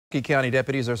County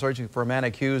deputies are searching for a man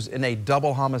accused in a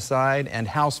double homicide and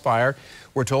house fire.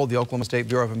 We're told the Oklahoma State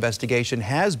Bureau of Investigation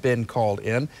has been called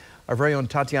in. Our very own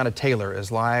Tatiana Taylor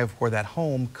is live where that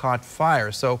home caught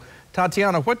fire. So,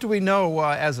 Tatiana, what do we know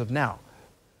as of now?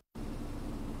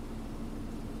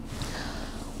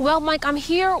 Well, Mike, I'm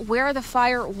here where the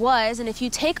fire was, and if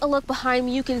you take a look behind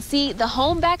me, you can see the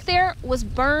home back there was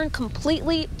burned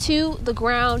completely to the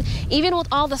ground. Even with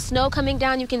all the snow coming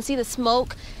down, you can see the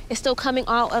smoke is still coming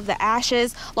out of the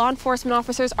ashes. Law enforcement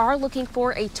officers are looking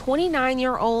for a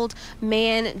 29-year-old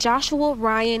man, Joshua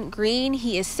Ryan Green.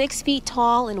 He is 6 feet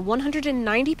tall and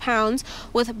 190 pounds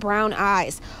with brown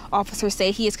eyes. Officers say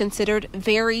he is considered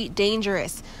very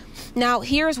dangerous. Now,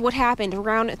 here's what happened.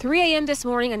 Around 3 a.m. this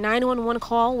morning, a 911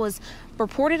 call was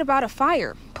reported about a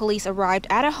fire. Police arrived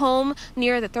at a home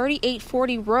near the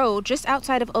 3840 road just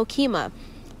outside of Okemah.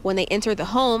 When they entered the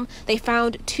home, they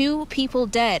found 2 people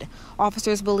dead.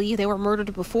 Officers believe they were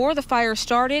murdered before the fire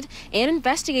started, and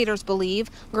investigators believe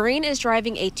Green is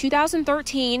driving a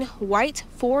 2013 white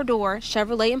 4-door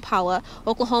Chevrolet Impala,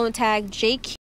 Oklahoma tag JQ.